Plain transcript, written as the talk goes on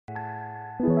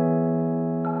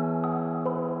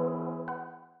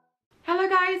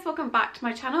welcome back to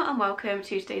my channel and welcome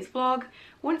to today's vlog.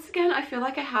 Once again, I feel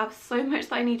like I have so much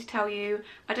that I need to tell you.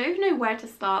 I don't even know where to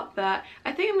start, but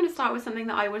I think I'm going to start with something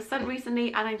that I was sent recently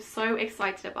and I'm so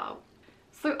excited about.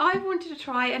 So I've wanted to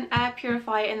try an air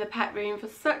purifier in the pet room for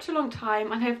such a long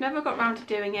time and I've never got around to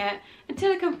doing it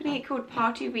until a company called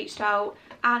Partu reached out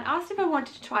and asked if I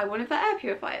wanted to try one of their air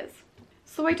purifiers.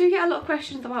 So I do get a lot of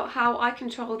questions about how I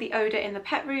control the odour in the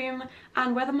pet room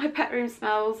and whether my pet room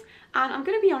smells, and I'm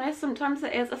going to be honest, sometimes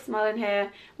there is a smell in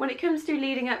here. When it comes to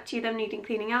leading up to them needing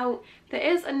cleaning out, there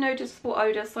is a noticeable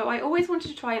odour, so I always wanted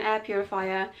to try an air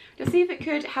purifier to see if it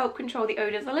could help control the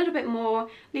odours a little bit more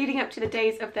leading up to the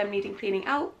days of them needing cleaning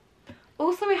out.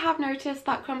 Also, I have noticed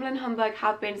that Crumble and Humbug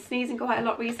have been sneezing quite a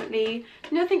lot recently.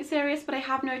 Nothing serious, but I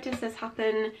have noticed this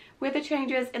happen with the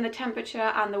changes in the temperature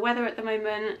and the weather at the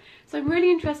moment. So I'm really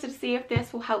interested to see if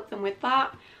this will help them with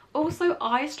that. Also,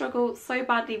 I struggle so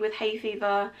badly with hay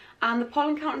fever and the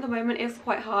pollen count at the moment is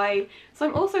quite high. So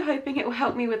I'm also hoping it will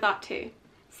help me with that too.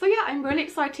 So yeah, I'm really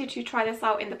excited to try this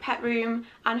out in the pet room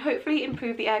and hopefully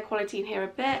improve the air quality in here a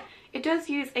bit. It does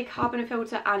use a carbon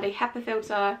filter and a HEPA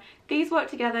filter. These work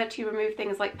together to remove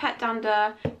things like pet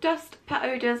dander, dust, pet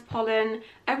odours, pollen,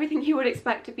 everything you would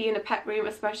expect to be in a pet room,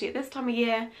 especially at this time of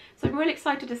year. So I'm really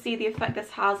excited to see the effect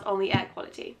this has on the air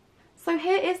quality. So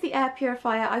here is the air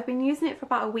purifier. I've been using it for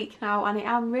about a week now and I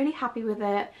am really happy with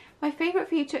it. My favourite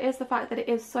feature is the fact that it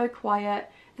is so quiet,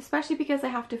 especially because I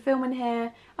have to film in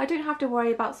here. I don't have to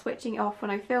worry about switching it off when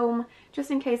I film,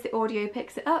 just in case the audio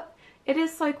picks it up. It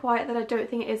is so quiet that I don't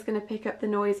think it is going to pick up the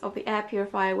noise of the air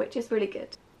purifier, which is really good.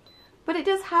 But it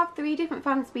does have 3 different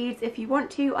fan speeds if you want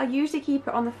to. I usually keep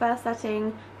it on the first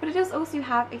setting, but it does also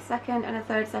have a second and a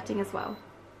third setting as well.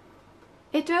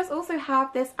 It does also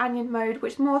have this anion mode,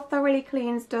 which more thoroughly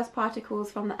cleans dust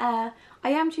particles from the air.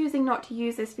 I am choosing not to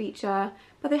use this feature,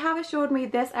 but they have assured me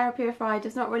this air purifier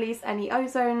does not release any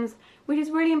ozones, which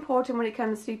is really important when it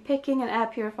comes to picking an air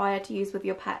purifier to use with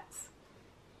your pets.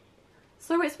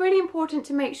 So it's really important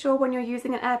to make sure when you're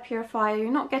using an air purifier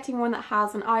you're not getting one that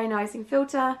has an ionizing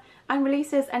filter and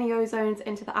releases any ozones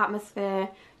into the atmosphere.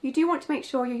 You do want to make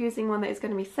sure you're using one that is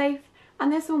going to be safe,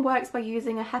 and this one works by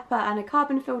using a HEPA and a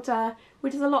carbon filter,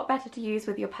 which is a lot better to use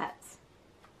with your pets.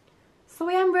 So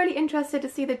I am really interested to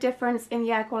see the difference in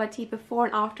the air quality before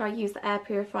and after I use the air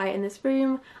purifier in this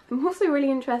room. I'm also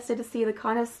really interested to see the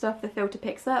kind of stuff the filter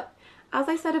picks up. As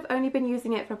I said, I've only been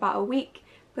using it for about a week,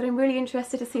 but I'm really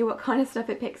interested to see what kind of stuff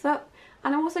it picks up,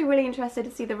 and I'm also really interested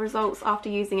to see the results after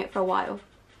using it for a while.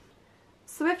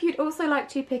 So if you'd also like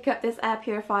to pick up this air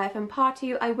purifier from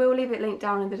Partu, I will leave it linked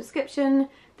down in the description.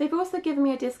 They've also given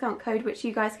me a discount code which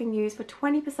you guys can use for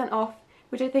 20% off,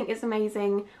 which I think is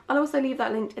amazing. I'll also leave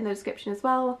that linked in the description as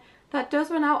well. That does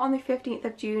run out on the 15th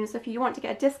of June, so if you want to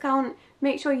get a discount,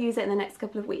 make sure you use it in the next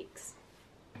couple of weeks.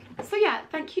 So yeah,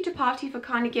 thank you to Partu for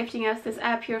kindly gifting us this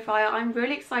air purifier. I'm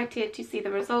really excited to see the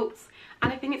results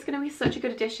and I think it's going to be such a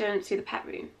good addition to the pet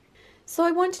room. So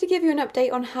I wanted to give you an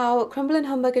update on how Crumble and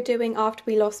Humbug are doing after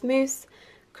we lost Moose.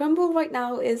 Crumble right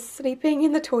now is sleeping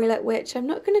in the toilet, which I'm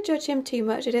not going to judge him too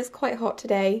much, it is quite hot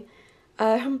today.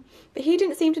 But he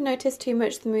didn't seem to notice too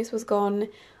much the Moose was gone.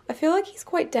 I feel like he's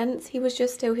quite dense, he was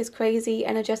just still his crazy,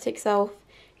 energetic self.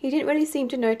 He didn't really seem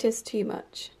to notice too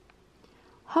much.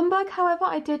 Humbug, however,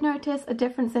 I did notice a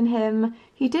difference in him.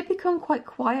 He did become quite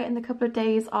quiet in the couple of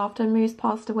days after Moose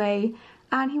passed away,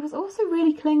 and he was also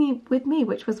really clingy with me,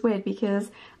 which was weird because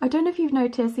I don't know if you've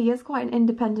noticed, he is quite an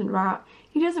independent rat.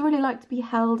 He doesn't really like to be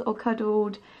held or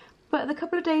cuddled, but the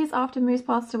couple of days after Moose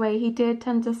passed away he did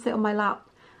tend to sit on my lap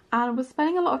and was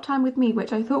spending a lot of time with me,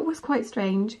 which I thought was quite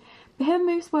strange. But him and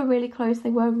Moose were really close, they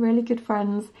were really good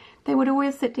friends. They would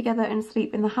always sit together and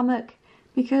sleep in the hammock,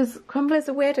 because Crumble is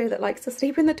a weirdo that likes to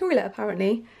sleep in the toilet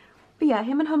apparently. But yeah,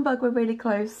 him and Humbug were really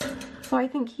close, so I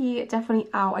think he definitely,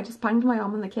 ow, I just banged my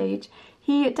arm on the cage.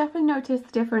 He definitely noticed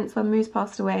the difference when Moose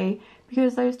passed away,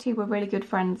 because those two were really good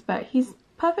friends, but he's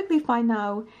perfectly fine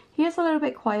now. He is a little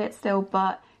bit quiet still,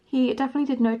 but he definitely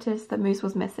did notice that Moose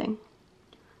was missing.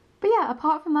 But yeah,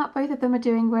 apart from that, both of them are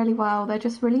doing really well. They're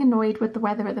just really annoyed with the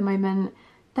weather at the moment.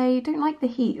 They don't like the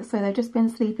heat, so they've just been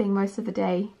sleeping most of the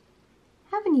day.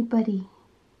 Haven't you, buddy?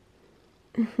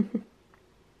 Thank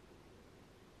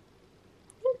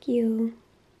you.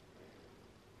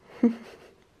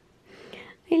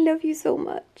 I love you so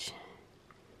much.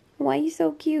 Why are you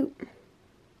so cute?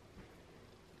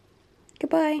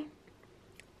 Goodbye.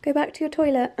 Go back to your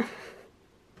toilet.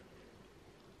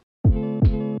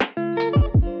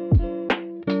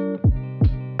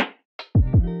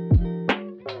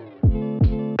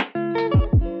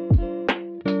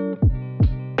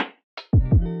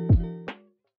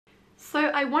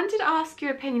 So I wanted to ask your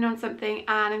opinion on something,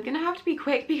 and I'm gonna have to be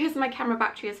quick because my camera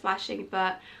battery is flashing,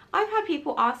 but I've had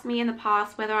people ask me in the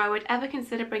past whether I would ever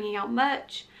consider bringing out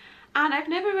merch, and I've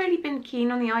never really been keen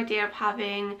on the idea of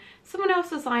having someone else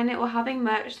design it or having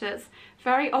merch that's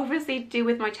very obviously to do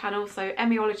with my channel, so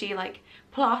emiology like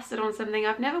plastered on something.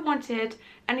 I've never wanted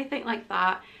anything like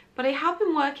that, but I have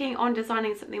been working on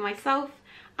designing something myself,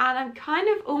 and I'm kind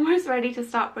of almost ready to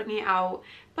start bringing it out,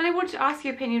 but I wanted to ask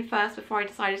your opinion first before I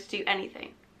decided to do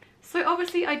anything. So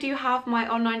obviously I do have my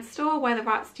online store where the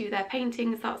rats do their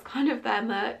paintings, that's kind of their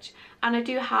merch, and I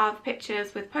do have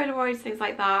pictures with Polaroids, things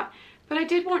like that, but I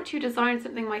did want to design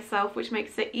something myself, which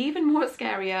makes it even more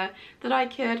scarier, that I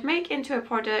could make into a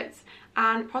product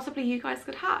and possibly you guys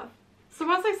could have. So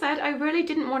as I said, I really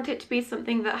didn't want it to be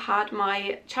something that had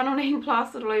my channel name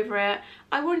plastered all over it.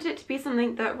 I wanted it to be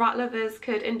something that rat lovers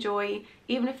could enjoy,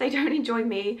 even if they don't enjoy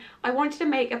me. I wanted to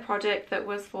make a product that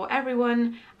was for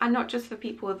everyone and not just for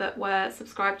people that were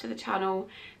subscribed to the channel.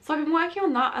 So I've been working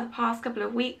on that the past couple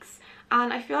of weeks,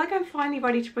 and I feel like I'm finally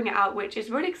ready to bring it out, which is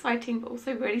really exciting but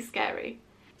also really scary.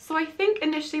 So I think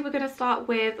initially we're going to start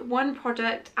with one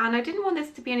product, and I didn't want this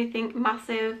to be anything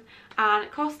massive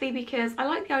and costly because I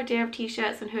like the idea of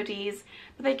t-shirts and hoodies,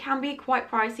 but they can be quite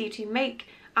pricey to make,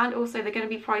 and also they're going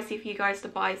to be pricey for you guys to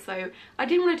buy, so I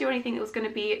didn't want to do anything that was going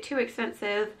to be too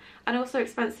expensive and also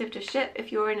expensive to ship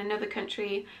if you're in another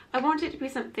country. I wanted it to be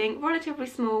something relatively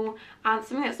small and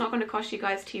something that's not going to cost you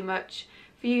guys too much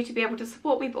for you to be able to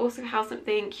support me, but also have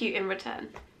something cute in return.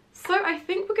 So I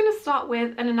think we're going to start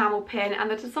with an enamel pin, and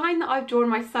the design that I've drawn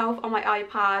myself on my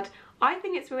iPad, I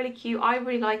think it's really cute, I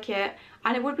really like it,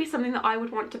 and it would be something that I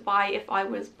would want to buy if I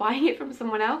was buying it from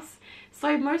someone else.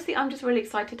 So mostly I'm just really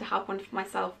excited to have one for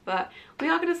myself, but we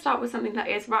are going to start with something that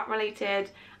is rat related,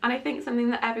 and I think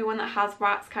something that everyone that has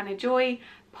rats can enjoy.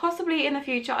 Possibly in the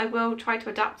future I will try to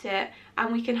adapt it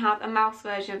and we can have a mouse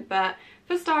version, but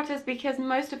for starters, because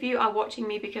most of you are watching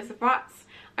me because of rats,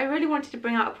 I really wanted to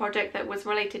bring out a project that was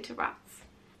related to rats.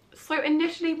 So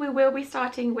initially we will be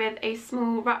starting with a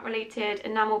small rat related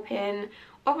enamel pin.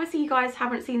 Obviously you guys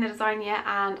haven't seen the design yet,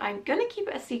 and I'm gonna keep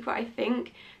it a secret. I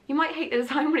think you might hate the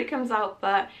design when it comes out,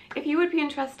 but if you would be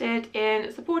interested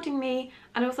in supporting me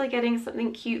and also getting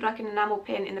something cute like an enamel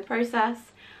pin in the process,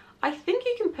 I think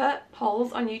you can put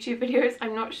polls on YouTube videos.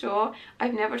 I'm not sure,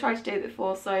 I've never tried to do it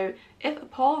before, so if a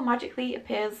poll magically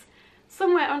appears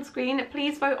somewhere on screen,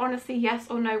 please vote honestly yes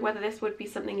or no whether this would be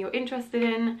something you're interested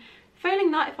in.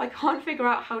 Failing that, if I can't figure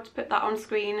out how to put that on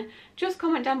screen, just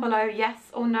comment down below yes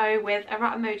or no with a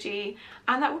rat emoji,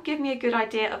 and that will give me a good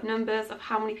idea of numbers of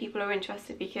how many people are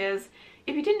interested, because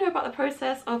if you didn't know about the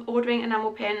process of ordering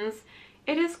enamel pins,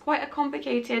 it is quite a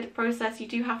complicated process. You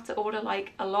do have to order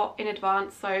like a lot in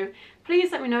advance, so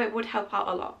please let me know, it would help out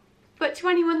a lot. But to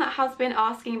anyone that has been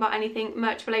asking about anything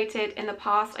merch related in the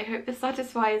past, I hope this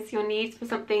satisfies your needs for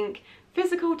something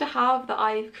physical to have that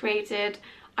I've created.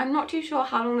 I'm not too sure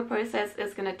how long the process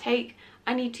is going to take.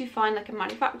 I need to find like a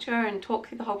manufacturer and talk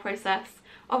through the whole process.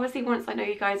 Obviously once I know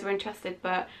you guys are interested,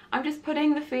 but I'm just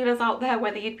putting the feelers out there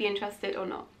whether you'd be interested or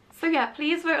not. So yeah,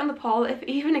 please vote on the poll if it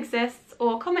even exists,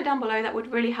 or comment down below, that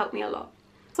would really help me a lot.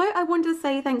 So I wanted to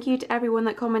say thank you to everyone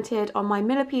that commented on my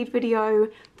millipede video.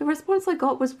 The response I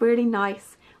got was really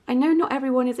nice. I know not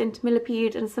everyone is into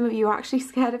millipede, and some of you are actually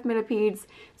scared of millipedes,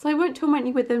 so I won't torment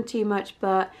you with them too much,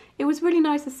 but it was really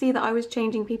nice to see that I was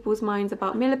changing people's minds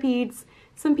about millipedes.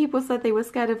 Some people said they were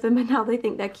scared of them and now they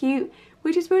think they're cute,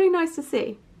 which is really nice to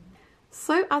see.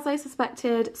 So as I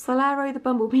suspected, Solero the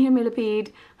bumblebee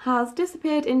millipede has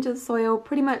disappeared into the soil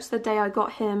pretty much the day I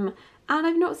got him, and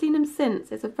I've not seen him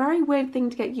since. It's a very weird thing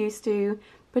to get used to,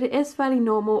 but it is fairly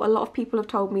normal. A lot of people have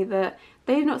told me that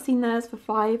they've not seen theirs for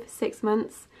 5-6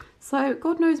 months, so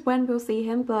God knows when we'll see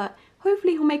him, but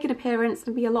hopefully he'll make an appearance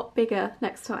and be a lot bigger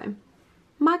next time.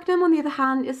 Magnum, on the other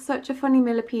hand, is such a funny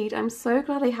millipede. I'm so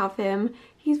glad I have him.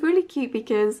 He's really cute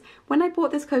because when I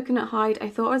bought this coconut hide, I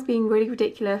thought I was being really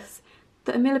ridiculous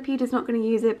that a millipede is not going to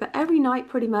use it, but every night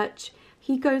pretty much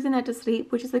he goes in there to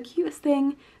sleep, which is the cutest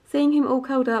thing, seeing him all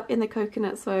curled up in the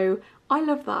coconut, so I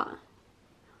love that.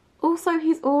 Also,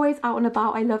 he's always out and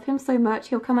about. I love him so much.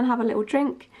 He'll come and have a little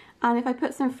drink, and if I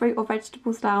put some fruit or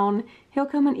vegetables down, he'll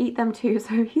come and eat them too,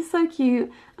 so he's so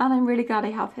cute, and I'm really glad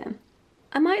I have him.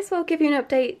 I might as well give you an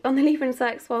update on the leaf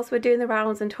insects whilst we're doing the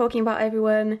rounds and talking about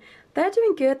everyone. They're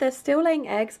doing good, they're still laying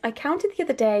eggs. I counted the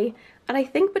other day, and I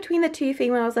think between the two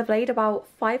females I've laid about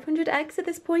 500 eggs at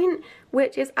this point,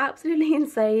 which is absolutely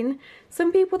insane.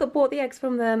 Some people that bought the eggs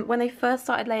from them when they first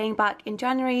started laying back in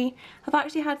January have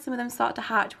actually had some of them start to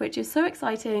hatch, which is so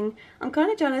exciting. I'm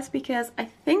kind of jealous because I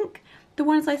think the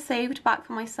ones I saved back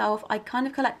for myself, I kind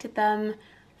of collected them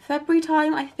February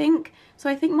time, I think. So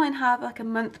I think mine have like a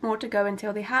month more to go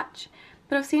until they hatch.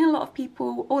 But I've seen a lot of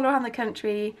people all around the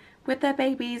country with their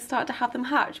babies start to have them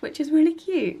hatch, which is really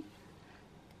cute.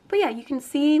 But yeah, you can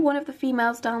see one of the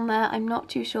females down there. I'm not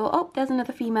too sure. Oh, there's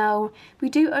another female. We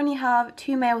do only have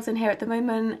 2 males in here at the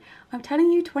moment. I'm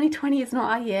telling you, 2020 is not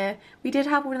our year. We did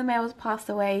have one of the males pass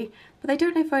away, but they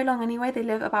don't live very long anyway. They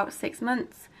live about 6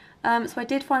 months. So I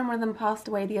did find one of them passed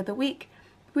away the other week.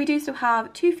 We do still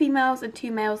have 2 females and 2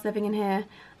 males living in here,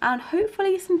 and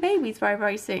hopefully some babies very,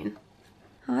 very soon.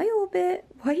 Hi Orbit,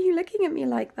 why are you looking at me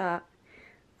like that?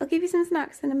 I'll give you some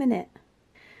snacks in a minute.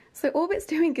 So Orbit's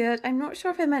doing good. I'm not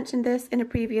sure if I mentioned this in a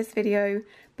previous video,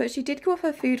 but she did go off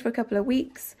her food for a couple of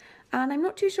weeks, and I'm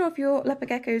not too sure if your leopard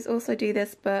geckos also do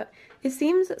this, but it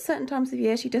seems at certain times of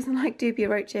year she doesn't like dubia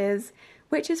roaches,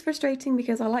 which is frustrating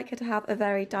because I like her to have a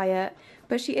varied diet.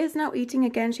 But she is now eating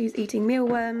again. She's eating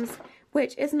mealworms,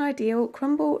 which isn't ideal.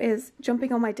 Crumble is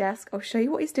jumping on my desk. I'll show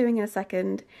you what he's doing in a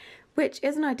second, which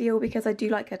isn't ideal because I do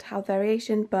like her to have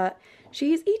variation, but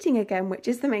she is eating again, which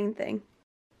is the main thing.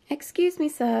 Excuse me,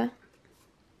 sir.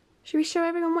 Should we show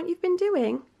everyone what you've been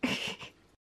doing?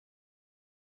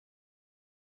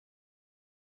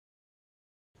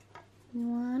 You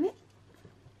want it?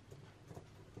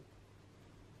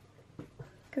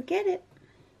 Go get it.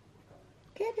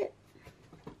 Get it.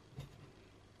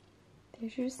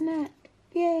 There's your snack.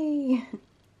 Yay!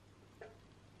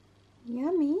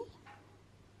 Yummy.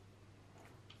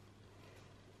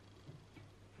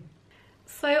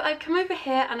 So I've come over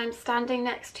here and I'm standing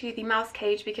next to the mouse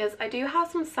cage because I do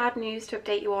have some sad news to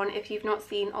update you on if you've not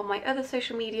seen on my other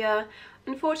social media.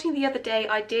 Unfortunately, the other day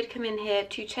I did come in here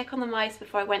to check on the mice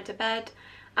before I went to bed,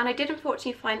 and I did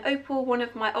unfortunately find Opal, one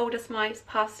of my oldest mice,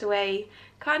 passed away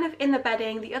kind of in the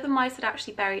bedding. The other mice had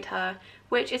actually buried her,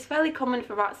 which is fairly common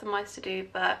for rats and mice to do,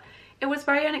 but it was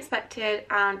very unexpected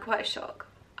and quite a shock.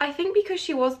 I think because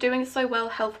she was doing so well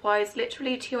health-wise,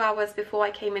 literally 2 hours before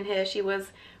I came in here she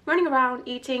was running around,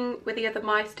 eating with the other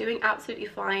mice, doing absolutely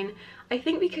fine. I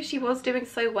think because she was doing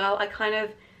so well, I kind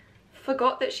of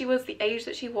forgot that she was the age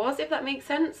that she was, if that makes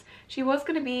sense. She was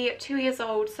going to be 2 years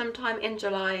old sometime in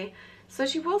July, so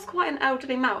she was quite an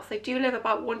elderly mouse. They do live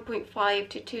about 1.5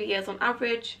 to 2 years on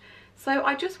average, so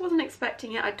I just wasn't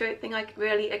expecting it. I don't think I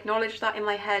really acknowledged that in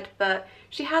my head, but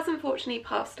she has unfortunately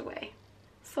passed away.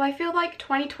 So I feel like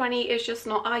 2020 is just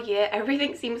not our year.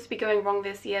 Everything seems to be going wrong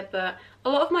this year, but a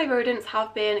lot of my rodents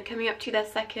have been coming up to their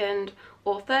 2nd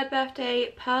or 3rd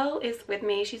birthday. Pearl is with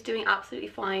me. She's doing absolutely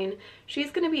fine.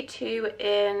 She's going to be 2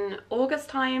 in August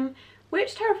time,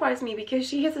 which terrifies me because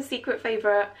she is a secret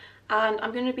favourite, and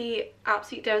I'm going to be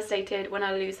absolutely devastated when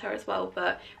I lose her as well.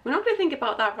 But we're not going to think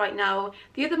about that right now.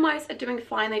 The other mice are doing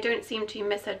fine. They don't seem to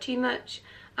miss her too much,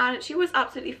 and she was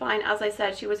absolutely fine. As I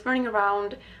said, she was running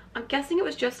around. I'm guessing it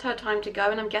was just her time to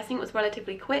go, and I'm guessing it was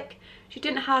relatively quick. She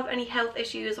didn't have any health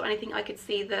issues or anything I could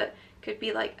see that could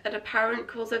be like an apparent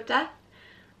cause of death.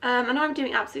 And I'm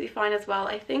doing absolutely fine as well.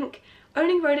 I think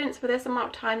owning rodents for this amount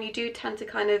of time, you do tend to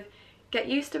kind of get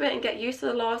used to it and get used to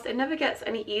the loss. It never gets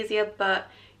any easier, but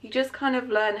you just kind of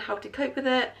learn how to cope with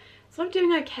it. So I'm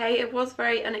doing okay. It was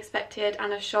very unexpected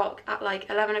and a shock at like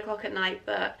 11 o'clock at night,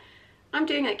 but I'm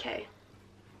doing okay.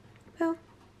 Well,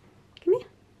 come here.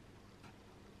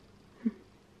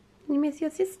 You miss your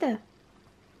sister.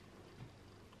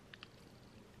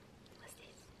 What's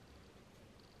this?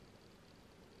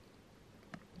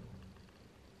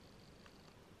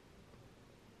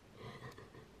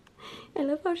 I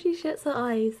love how she shuts her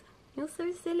eyes. You're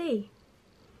so silly.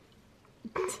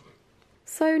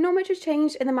 So not much has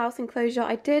changed in the mouse enclosure.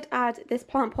 I did add this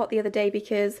plant pot the other day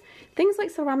because things like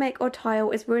ceramic or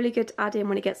tile is really good to add in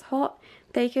when it gets hot.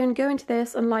 They can go into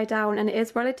this and lie down, and it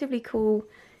is relatively cool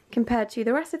compared to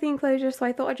the rest of the enclosure, so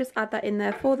I thought I'd just add that in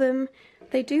there for them.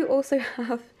 They do also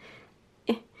have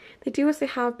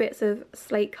bits of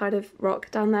slate kind of rock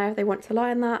down there if they want to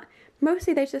lie on that.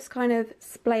 Mostly they just kind of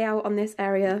splay out on this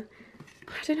area.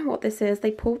 I don't know what this is.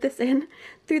 They pulled this in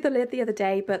through the lid the other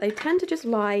day, but they tend to just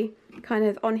lie kind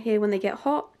of on here when they get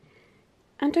hot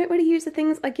and don't really use the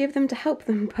things I give them to help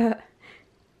them. But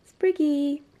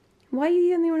Spriggy, why are you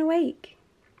the only one awake?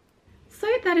 So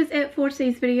that is it for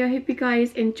today's video. I hope you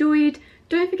guys enjoyed.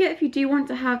 Don't forget, if you do want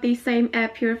to have the same air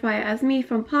purifier as me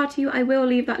from Partu, I will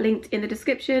leave that linked in the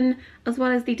description, as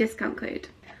well as the discount code.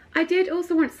 I did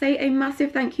also want to say a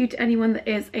massive thank you to anyone that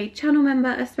is a channel member,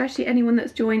 especially anyone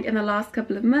that's joined in the last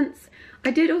couple of months.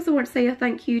 I did also want to say a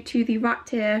thank you to the rat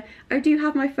tier. I do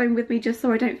have my phone with me just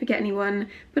so I don't forget anyone,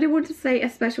 but I want to say a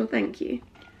special thank you.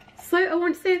 So I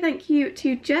want to say a thank you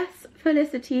to Jess,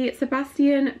 Felicity,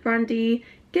 Sebastian, Brandy,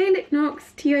 Gaelic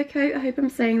Knox, Tioko, I hope I'm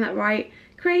saying that right,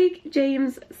 Craig,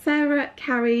 James, Sarah,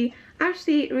 Carrie,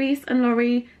 Ashley, Reese and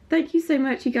Laurie, thank you so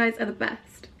much, you guys are the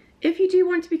best. If you do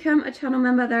want to become a channel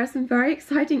member, there are some very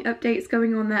exciting updates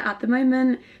going on there at the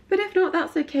moment, but if not,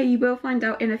 that's okay, you will find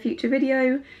out in a future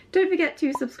video. Don't forget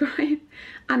to subscribe,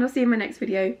 and I'll see you in my next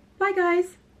video. Bye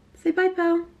guys! Say bye,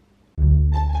 pal!